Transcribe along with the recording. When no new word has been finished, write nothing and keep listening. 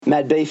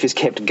Mad Beef is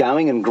kept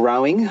going and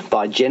growing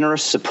by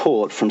generous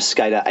support from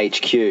Skater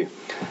HQ.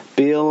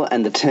 Bill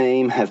and the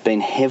team have been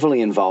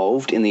heavily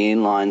involved in the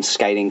inline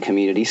skating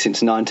community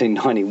since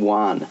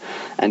 1991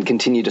 and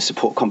continue to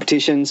support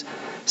competitions,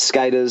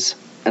 skaters,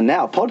 and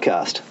now a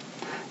podcast.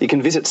 You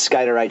can visit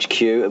Skater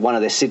HQ at one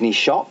of their Sydney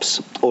shops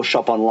or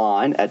shop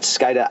online at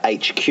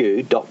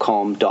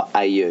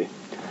skaterhq.com.au.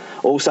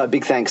 Also,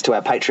 big thanks to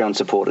our Patreon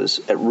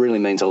supporters. It really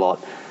means a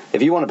lot.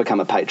 If you want to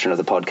become a patron of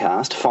the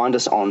podcast, find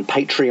us on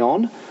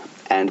Patreon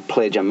and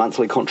pledge a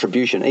monthly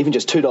contribution. Even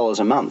just $2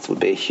 a month would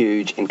be a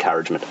huge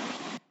encouragement.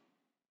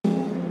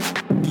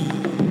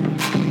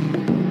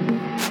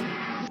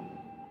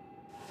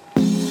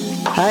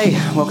 Hey,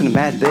 welcome to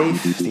Mad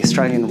Beef, the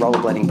Australian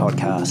rollerblading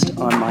podcast.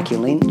 I'm Mikey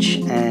Lynch,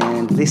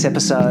 and this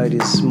episode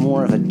is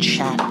more of a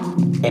chat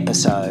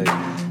episode.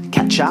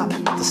 Catch up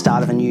at the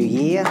start of a new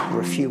year.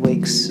 We're a few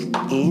weeks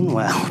in,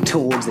 well,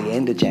 towards the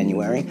end of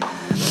January.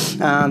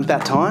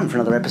 About time for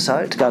another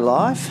episode to go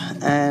live.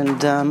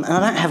 And I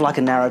don't have like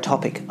a narrow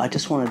topic. I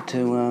just wanted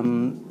to, I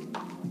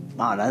don't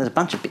know, there's a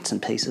bunch of bits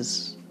and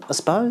pieces, I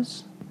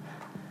suppose.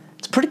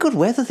 It's pretty good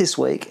weather this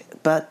week,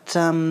 but,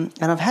 and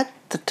I've had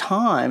the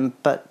time,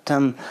 but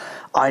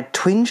I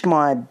twinged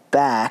my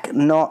back,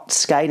 not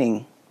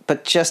skating,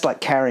 but just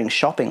like carrying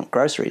shopping,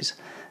 groceries.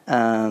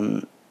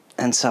 And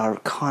so I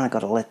kind of got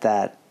to let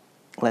that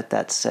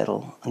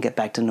settle and get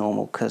back to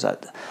normal, because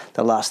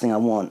the last thing I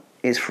want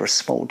is for a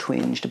small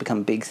twinge to become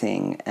a big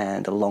thing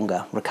and a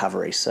longer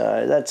recovery.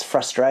 So that's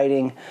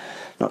frustrating,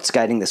 not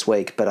skating this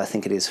week, but I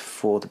think it is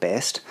for the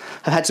best.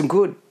 I've had some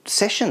good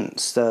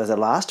sessions the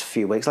last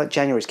few weeks. Like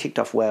January's kicked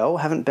off well.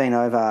 Haven't been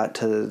over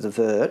to the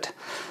Vert,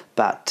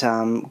 but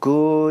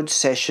good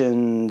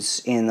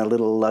sessions in the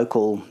little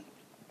local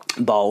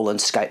bowl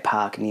and skate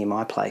park near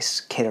my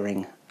place,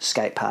 Kettering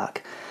Skate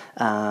Park.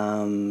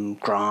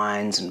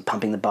 Grinds and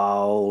pumping the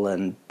bowl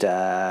and,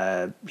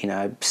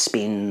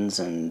 spins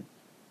and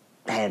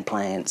hand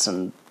plants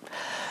and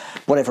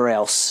whatever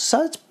else.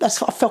 So I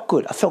felt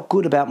good. I felt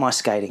good about my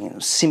skating. It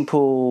was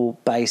simple,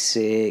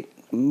 basic,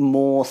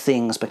 more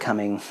things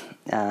becoming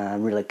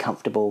really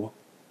comfortable.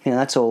 You know,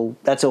 that's all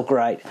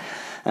great.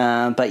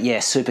 But yeah,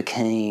 super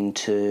keen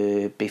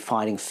to be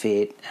fighting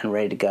fit and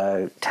ready to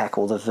go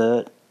tackle the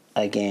Vert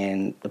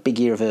again. A big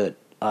year of Vert,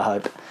 I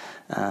hope.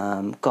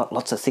 Got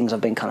lots of things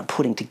I've been kind of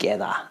putting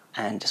together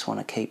and just want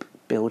to keep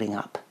building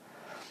up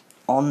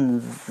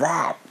on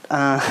that.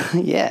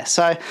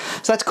 So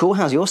that's cool.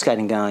 How's your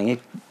skating going?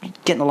 You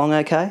getting along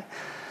okay?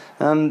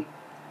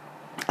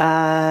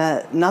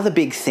 Another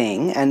big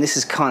thing, and this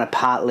has kind of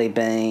partly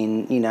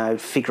been,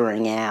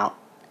 figuring out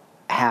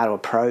how to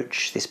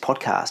approach this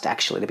podcast,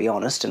 actually, to be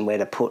honest, and where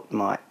to put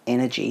my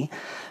energy.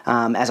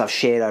 As I've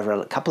shared over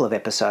a couple of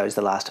episodes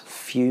the last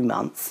few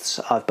months,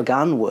 I've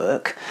begun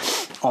work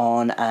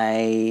on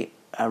a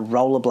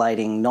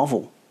rollerblading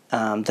novel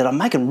that I'm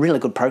making really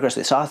good progress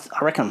with. So I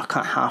reckon I'm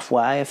kind of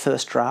halfway, a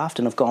first draft,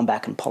 and I've gone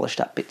back and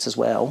polished up bits as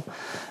well.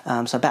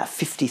 So about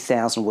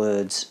 50,000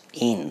 words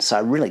in,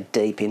 so really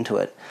deep into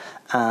it.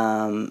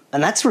 And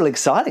that's really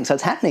exciting. So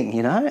it's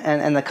happening,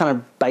 and the kind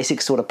of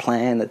basic sort of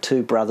plan that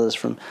two brothers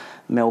from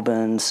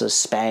Melbourne, sort of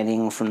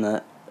spanning from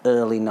the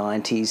early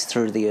 90s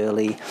through to the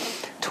early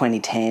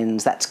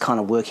 2010s, that's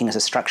kind of working as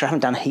a structure. I haven't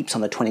done heaps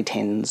on the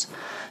 2010s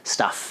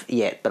stuff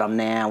yet, but I'm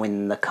now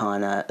in the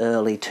kind of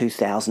early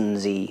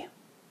 2000s-y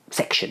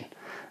section.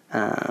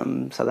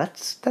 So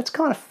that's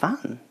kind of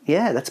fun.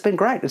 Yeah, that's been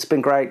great. It's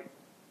been great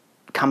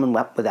coming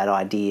up with that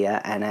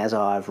idea, and as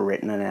I've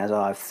written and as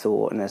I've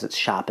thought and as it's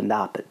sharpened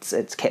up,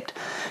 it's kept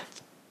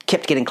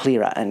getting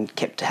clearer and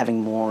kept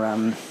having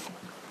more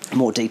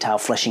detail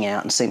fleshing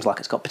out, and seems like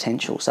it's got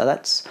potential. So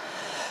that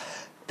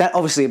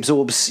obviously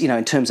absorbs,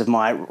 in terms of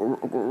my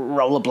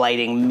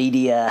rollerblading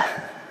media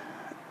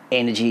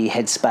energy,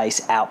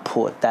 headspace,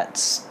 output.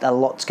 That's a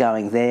lot's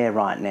going there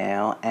right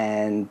now,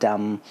 and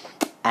I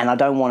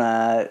don't want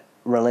to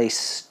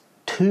release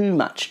too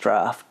much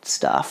draft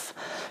stuff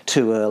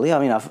too early. I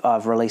mean,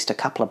 I've released a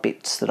couple of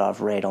bits that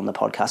I've read on the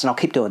podcast, and I'll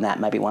keep doing that.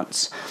 Maybe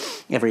once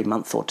every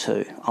month or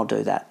two I'll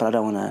do that, but I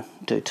don't want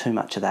to do too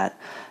much of that.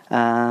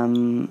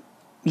 But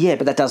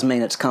that does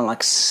mean it's kind of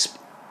like,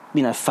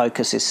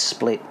 focus is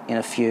split in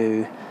a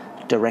few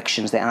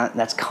directions there.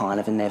 That's kind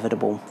of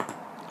inevitable,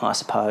 I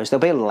suppose.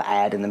 There'll be a little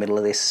ad in the middle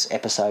of this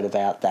episode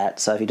about that,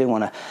 so if you do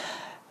want to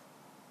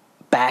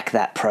back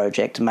that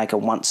project, make a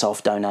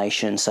once-off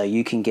donation so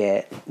you can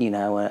get,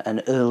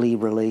 an early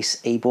release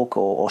ebook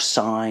or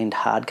signed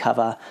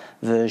hardcover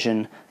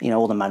version.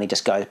 All the money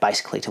just goes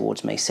basically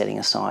towards me setting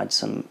aside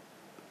some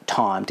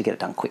time to get it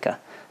done quicker,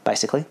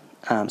 basically.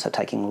 So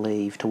taking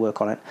leave to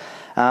work on it.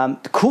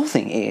 The cool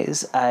thing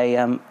is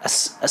a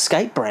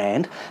skate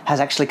brand has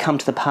actually come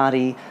to the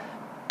party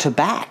to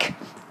back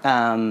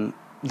the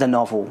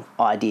novel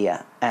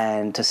idea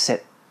and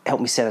to help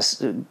me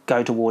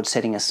go towards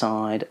setting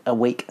aside a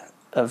week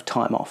of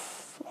time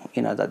off.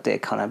 That they're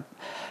kind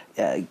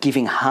of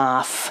giving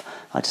half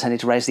I just need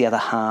to raise the other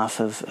half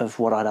of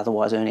what I'd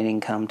otherwise earn in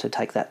income to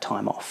take that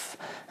time off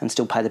and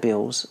still pay the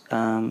bills.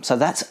 So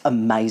that's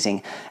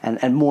amazing,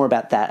 and more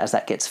about that as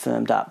that gets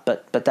firmed up.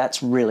 But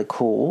that's really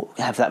cool.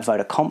 Have that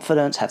vote of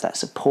confidence, have that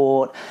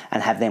support,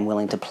 and have them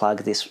willing to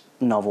plug this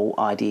novel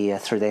idea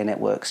through their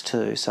networks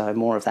too. So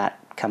more of that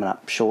coming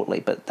up shortly.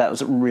 But that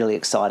was really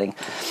exciting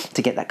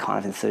to get that kind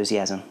of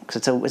enthusiasm, because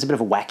it's a bit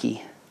of a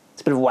wacky.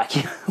 It's a bit of a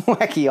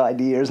wacky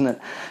idea, isn't it?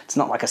 It's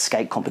not like a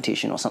skate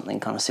competition or something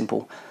kind of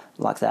simple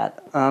like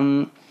that.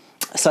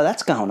 So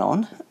that's going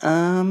on.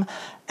 And,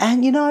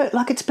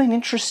 it's been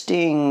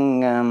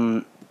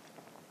interesting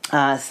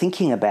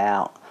thinking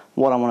about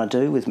what I want to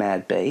do with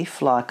Mad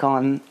Beef. Like,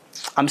 I'm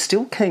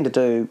still keen to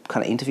do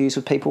kind of interviews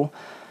with people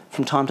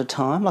from time to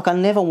time. Like, I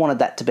never wanted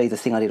that to be the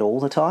thing I did all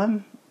the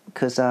time,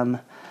 because, I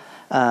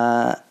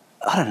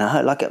don't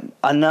know, like,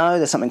 I know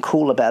there's something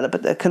cool about it,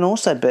 but there can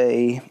also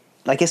be...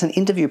 I guess an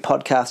interview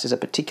podcast is a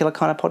particular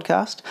kind of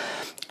podcast,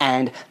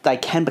 and they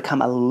can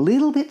become a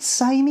little bit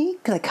samey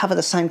because they cover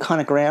the same kind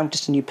of ground,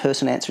 just a new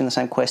person answering the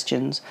same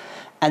questions,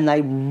 and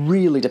they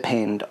really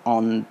depend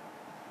on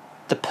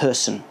the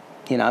person.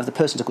 If the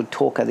person's a good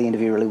talker, the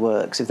interview really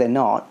works. If they're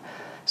not...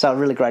 So a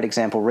really great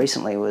example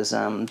recently was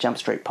Jump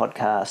Street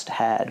Podcast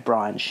had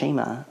Brian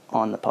Sheamer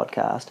on the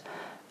podcast,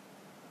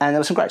 and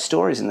there were some great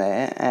stories in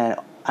there, and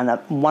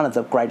one of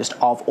the greatest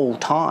of all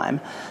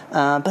time,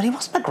 but he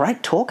wasn't a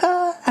great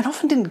talker and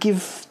often didn't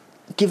give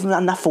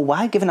enough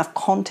away, give enough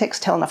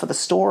context, tell enough of the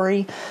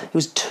story. It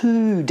was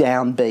too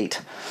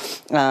downbeat.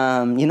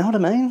 You know what I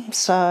mean?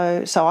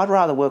 So I'd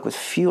rather work with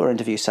fewer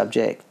interview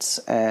subjects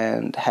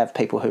and have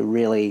people who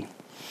really,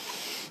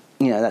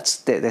 that's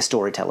they're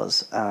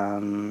storytellers.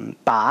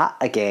 But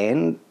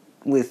again,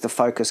 with the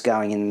focus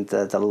going in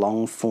the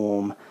long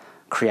form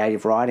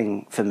creative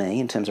writing for me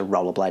in terms of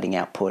rollerblading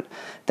output,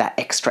 that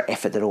extra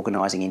effort that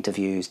organising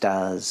interviews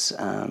does,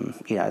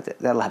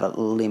 that'll have a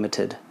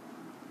limited...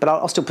 But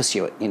I'll still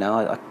pursue it,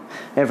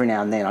 every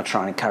now and then I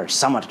try and encourage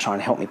someone to try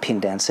and help me pin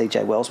down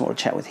CJ Wellsmore to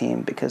chat with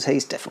him, because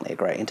he's definitely a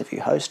great interview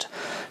host,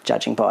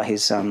 judging by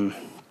his... a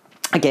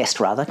guest,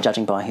 rather,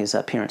 judging by his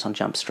appearance on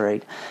Jump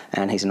Street,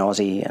 and he's an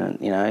Aussie, and,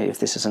 if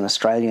this is an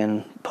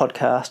Australian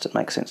podcast, it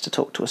makes sense to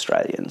talk to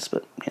Australians,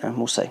 but,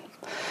 we'll see.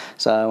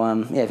 So,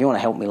 if you want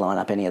to help me line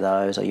up any of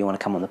those, or you want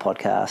to come on the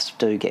podcast,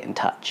 do get in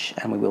touch,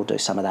 and we will do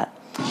some of that.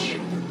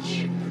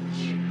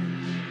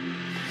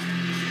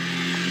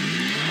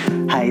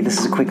 Hey, this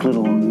is a quick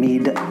little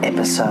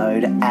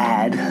mid-episode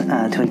ad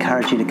to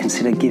encourage you to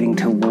consider giving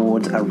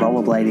towards a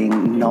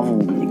rollerblading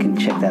novel. You can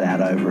check that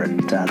out over at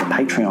the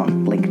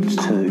Patreon, linked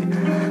to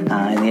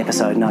in the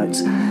episode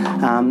notes.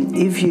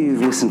 If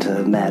you've listened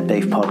to Mad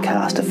Beef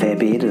podcast a fair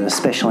bit, and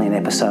especially an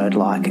episode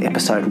like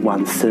episode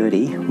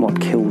 130, What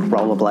Killed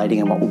Rollerblading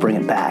and What Will Bring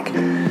It Back,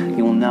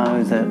 you'll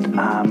know that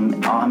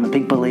I'm a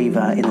big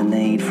believer in the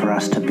need for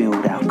us to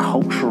build our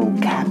cultural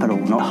capital,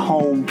 not a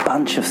whole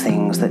bunch of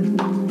things that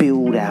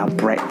build our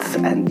breadth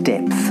and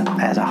depth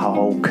as a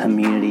whole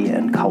community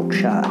and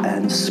culture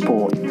and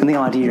sport. And the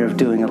idea of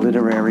doing a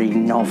literary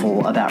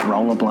novel about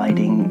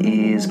rollerblading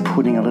is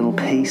putting a little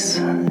piece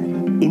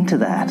into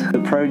that.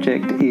 The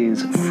project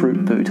is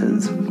Fruit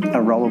Booters,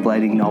 a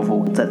rollerblading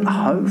novel that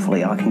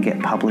hopefully I can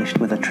get published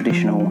with a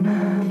traditional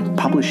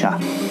publisher.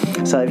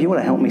 So if you want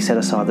to help me set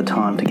aside the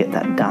time to get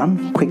that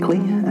done quickly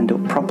and do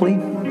it properly,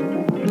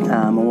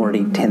 I'm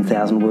already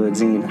 10,000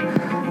 words in,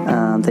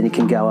 then you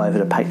can go over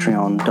to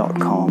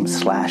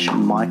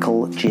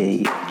patreon.com/Michael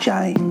G.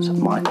 James.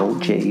 Michael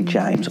G.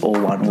 James, all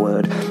one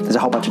word. There's a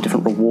whole bunch of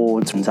different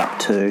rewards, and up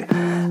to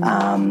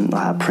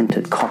a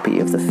printed copy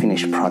of the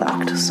finished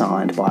product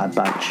signed by a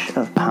bunch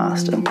of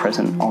past and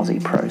present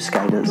Aussie pro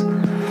skaters.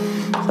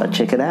 So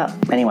check it out.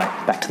 Anyway,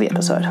 back to the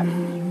episode.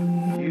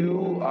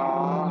 You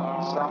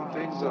are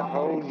something the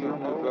whole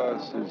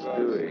universe is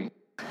doing.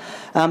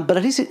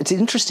 But it's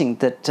interesting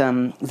that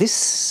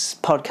this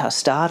podcast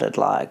started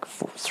like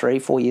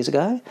 3-4 years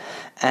ago,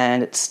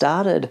 and it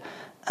started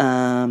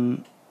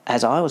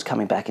as I was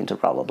coming back into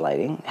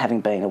rollerblading, having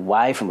been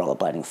away from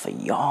rollerblading for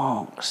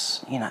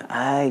yonks,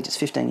 ages,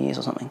 15 years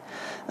or something.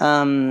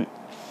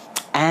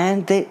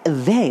 And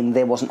then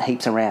there wasn't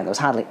heaps around. There was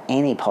hardly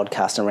any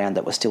podcast around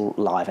that was still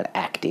live and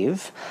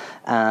active.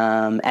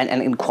 And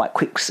in quite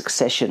quick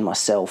succession,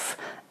 myself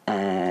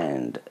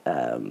and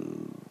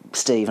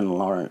Stephen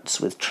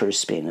Lawrence with True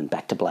Spin and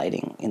Back to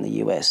Blading in the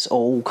US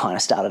all kind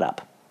of started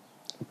up,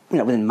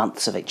 within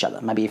months of each other,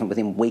 maybe even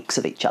within weeks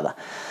of each other,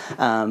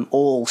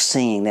 all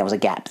seeing there was a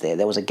gap there.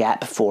 There was a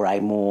gap for a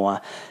more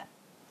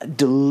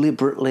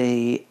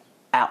deliberately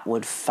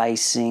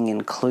outward-facing,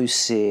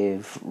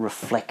 inclusive,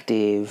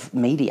 reflective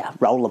media,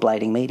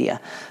 rollerblading media.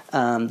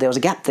 There was a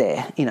gap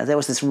there. There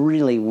was this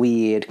really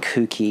weird,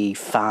 kooky,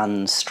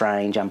 fun,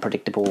 strange,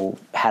 unpredictable,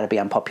 how to be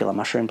unpopular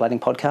mushroom blading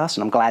podcast,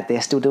 and I'm glad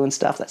they're still doing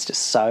stuff. That's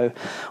just so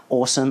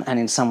awesome, and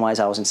in some ways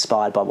I was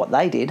inspired by what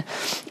they did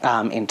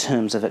in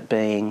terms of it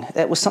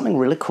was something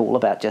really cool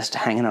about just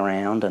hanging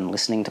around and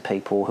listening to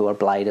people who are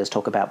bladers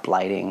talk about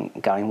blading,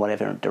 going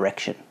whatever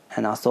direction.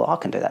 And I thought, I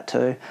can do that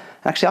too.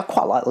 Actually, I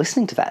quite like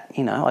listening to that.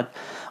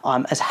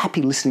 I'm as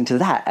happy listening to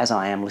that as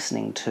I am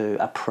listening to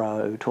a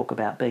pro talk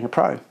about being a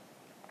pro.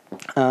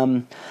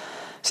 So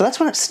that's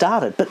when it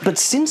started. But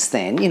since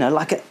then,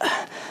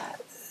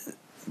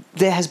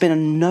 there has been a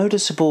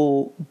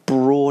noticeable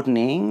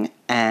broadening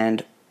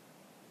and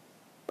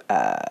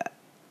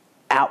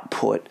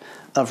output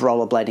of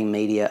rollerblading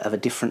media of a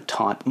different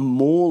type,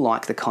 more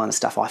like the kind of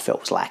stuff I felt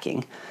was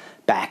lacking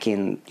back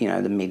in,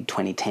 the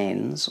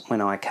mid-2010s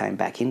when I came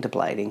back into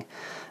blading.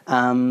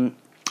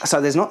 So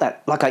there's not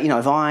that,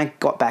 if I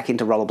got back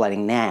into rollerblading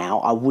now,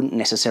 I wouldn't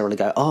necessarily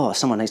go, oh,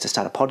 someone needs to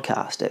start a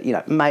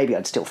podcast. Maybe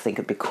I'd still think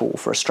it'd be cool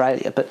for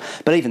Australia. But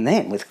even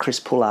then, with Chris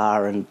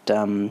Pullar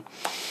and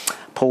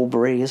Paul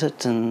Burry,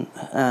 and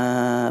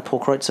Paul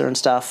Kreutzer and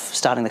stuff,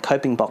 starting the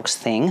Coping Box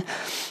thing,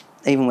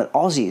 even with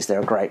Aussies, there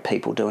are great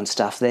people doing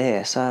stuff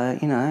there. So,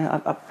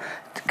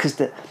 because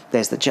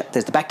there's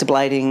the Back to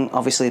Blading,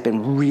 obviously, it's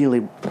been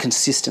really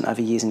consistent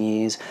over years and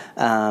years.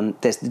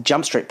 There's the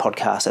Jump Street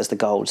podcast as the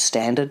gold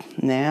standard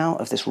now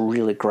of this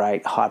really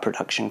great, high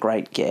production,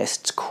 great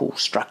guests, cool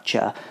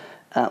structure,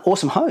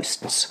 awesome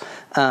hosts.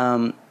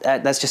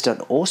 That's just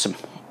an awesome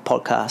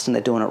podcast, and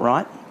they're doing it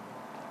right.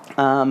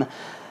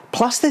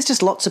 Plus, there's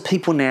just lots of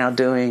people now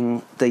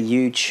doing the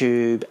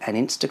YouTube and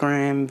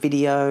Instagram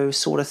video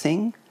sort of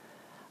thing.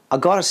 I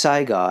gotta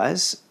say,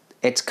 guys,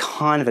 it's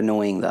kind of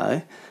annoying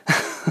though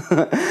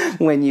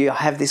when you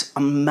have this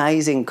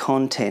amazing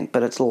content,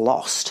 but it's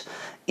lost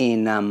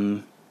in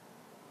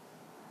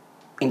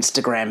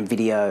Instagram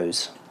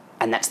videos,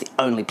 and that's the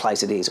only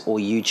place it is, or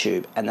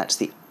YouTube, and that's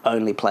the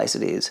only place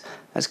it is.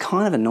 It's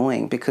kind of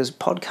annoying because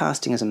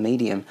podcasting as a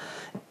medium,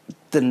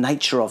 the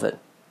nature of it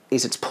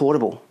is it's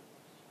portable,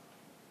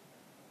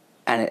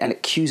 and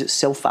it queues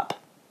itself up,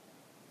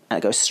 and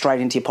it goes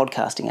straight into your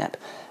podcasting app.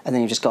 And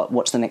then you've just got,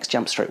 what's the next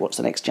Jump Street, what's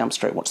the next Jump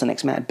Street, what's the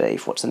next Mad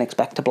Beef, what's the next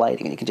Back to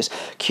Blading, and you can just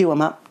queue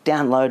them up,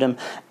 download them,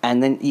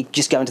 and then you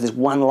just go into this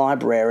one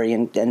library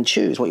and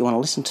choose what you want to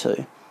listen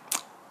to.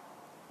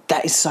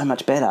 That is so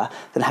much better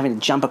than having to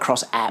jump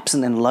across apps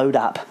and then load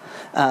up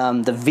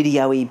the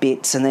video-y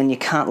bits, and then you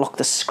can't lock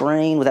the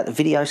screen without the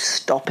video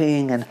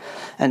stopping,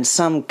 and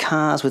some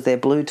cars with their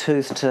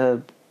Bluetooth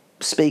to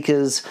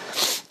speakers,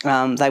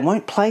 they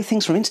won't play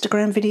things from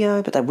Instagram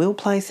video, but they will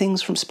play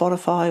things from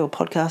Spotify or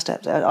podcast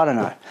apps. I don't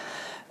know.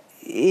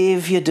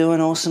 If you're doing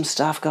awesome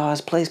stuff,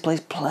 guys, please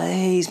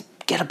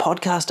get a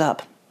podcast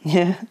up.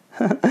 Yeah.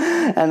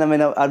 And I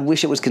mean, I'd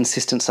wish it was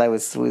consistent, say,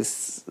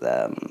 with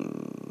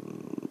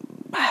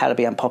How to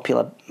Be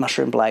Unpopular,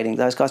 Mushroom Blading.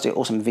 Those guys do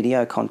awesome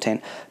video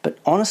content. But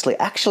honestly,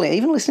 actually,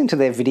 even listening to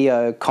their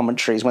video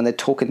commentaries when they're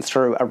talking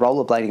through a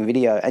rollerblading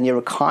video, and you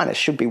kind of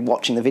should be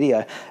watching the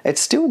video, it's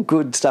still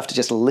good stuff to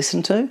just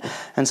listen to.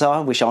 And so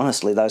I wish,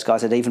 honestly, those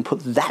guys had even put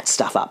that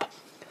stuff up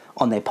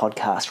on their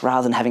podcast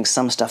rather than having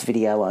some stuff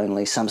video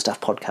only, some stuff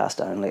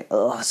podcast only.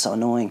 Oh, it's so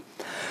annoying.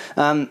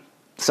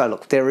 So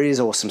look, there is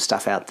awesome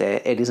stuff out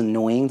there. It is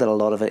annoying that a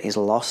lot of it is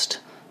lost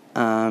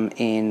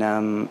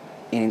in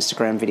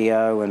Instagram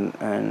video and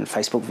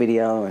Facebook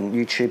video and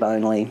YouTube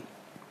only.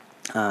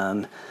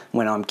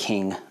 When I'm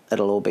king,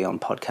 it'll all be on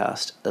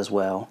podcast as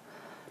well.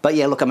 But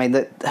yeah, look, I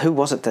mean, who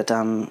was it that,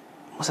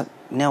 was it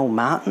Nell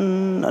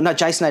Martin? No,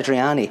 Jason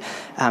Adriani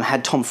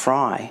had Tom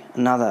Fry,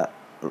 another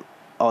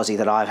Aussie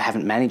that I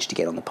haven't managed to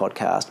get on the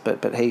podcast,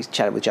 but he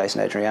chatted with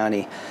Jason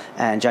Adriani,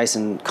 and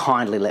Jason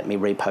kindly let me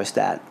repost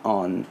that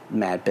on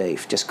Mad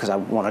Beef just because I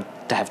wanted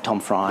to have Tom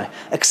Fry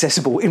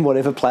accessible in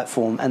whatever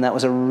platform, and that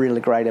was a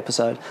really great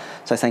episode.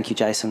 So thank you,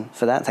 Jason,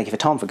 for that. Thank you for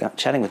Tom for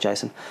chatting with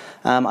Jason.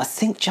 I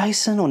think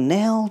Jason or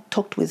Nell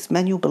talked with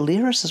Manuel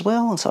Baliris as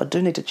well, and so I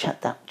do need to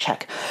track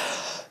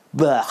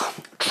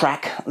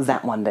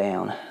that one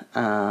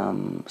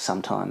down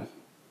sometime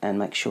and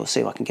make sure, see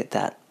if I can get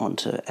that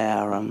onto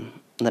our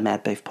the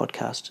Mad Beef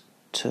podcast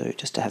too,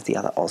 just to have the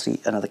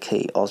another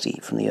key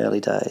Aussie from the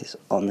early days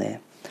on there.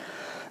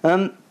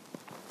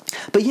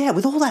 But yeah,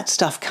 with all that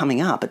stuff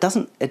coming up,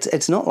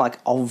 it's not like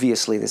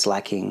obviously this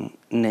lacking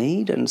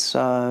need, and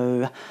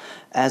so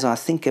as I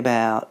think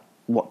about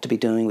what to be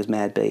doing with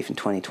Mad Beef in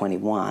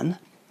 2021,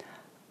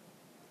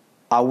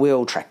 I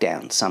will track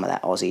down some of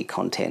that Aussie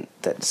content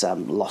that's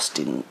lost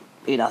in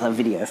other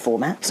video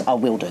formats. I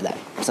will do that.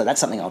 So that's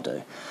something I'll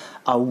do.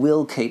 I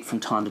will keep from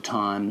time to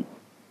time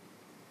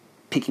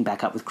picking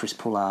back up with Chris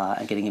Pullar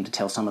and getting him to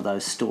tell some of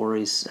those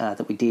stories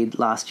that we did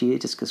last year,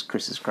 just because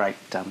Chris is a great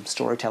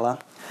storyteller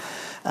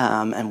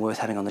and worth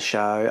having on the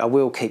show. I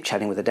will keep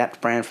chatting with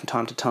Adapt Brand from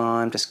time to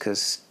time, just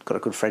because I've got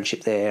a good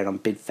friendship there and I'm a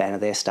big fan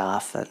of their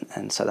stuff,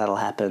 and so that'll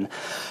happen.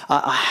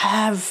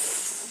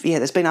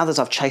 There's been others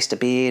I've chased a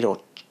bit or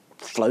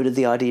floated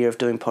the idea of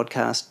doing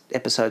podcast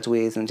episodes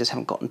with and just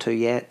haven't gotten to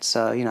yet.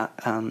 So,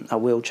 I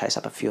will chase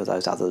up a few of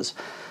those others.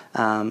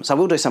 So I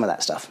will do some of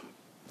that stuff,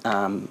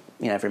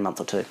 every month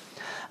or two.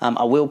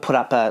 I will put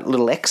up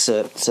little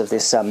excerpts of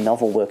this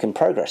novel work in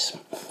progress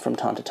from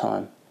time to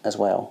time as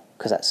well,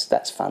 because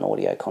that's fun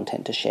audio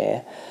content to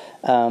share.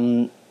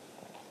 But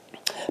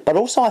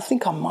also I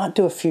think I might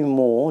do a few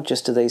more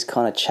just of these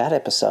kind of chat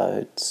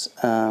episodes.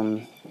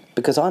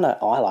 because I know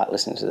I like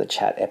listening to the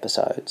chat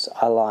episodes.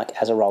 I like,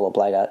 as a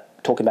rollerblader,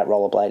 talking about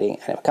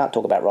rollerblading, and if I can't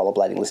talk about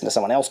rollerblading, listen to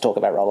someone else talk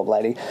about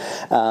rollerblading,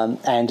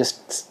 and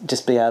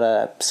just be able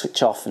to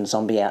switch off and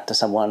zombie out to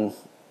someone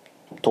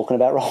talking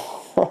about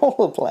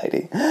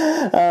rollerblading.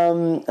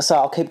 So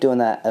I'll keep doing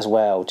that as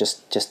well,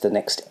 just the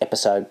next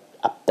episode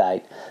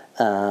update.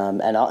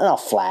 And I'll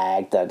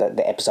flag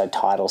the episode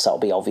title, so it'll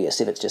be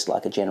obvious if it's just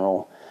like a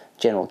general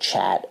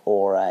chat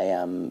or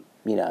a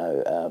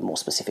more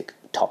specific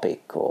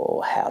topic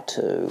or how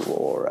to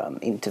or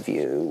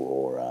interview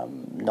or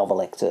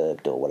novel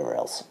excerpt or whatever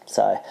else.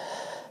 So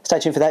stay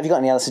tuned for that. If you've got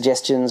any other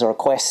suggestions or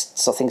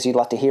requests or things you'd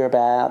like to hear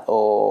about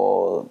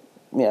or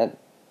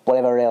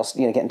whatever else,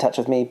 get in touch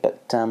with me.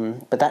 But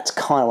that's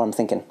kind of what I'm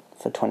thinking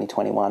for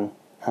 2021.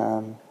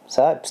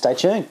 So stay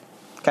tuned.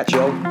 Catch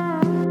you all.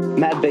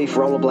 Mad Beef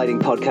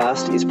Rollerblading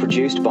Podcast is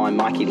produced by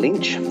Mikey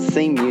Lynch,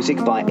 theme music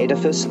by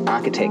Edifice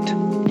Architect.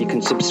 You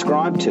can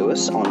subscribe to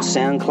us on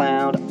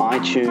SoundCloud,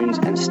 iTunes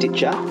and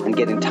Stitcher and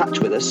get in touch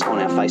with us on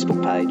our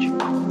Facebook page.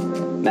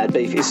 Mad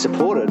Beef is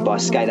supported by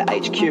Skater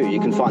HQ.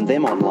 You can find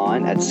them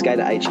online at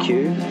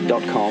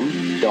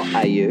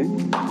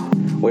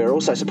skaterhq.com.au. We are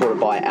also supported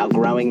by our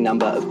growing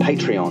number of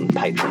Patreon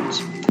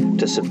patrons.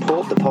 To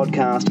support the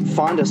podcast,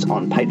 find us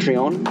on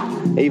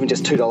Patreon. Even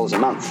just $2 a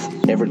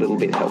month. Every little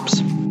bit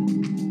helps.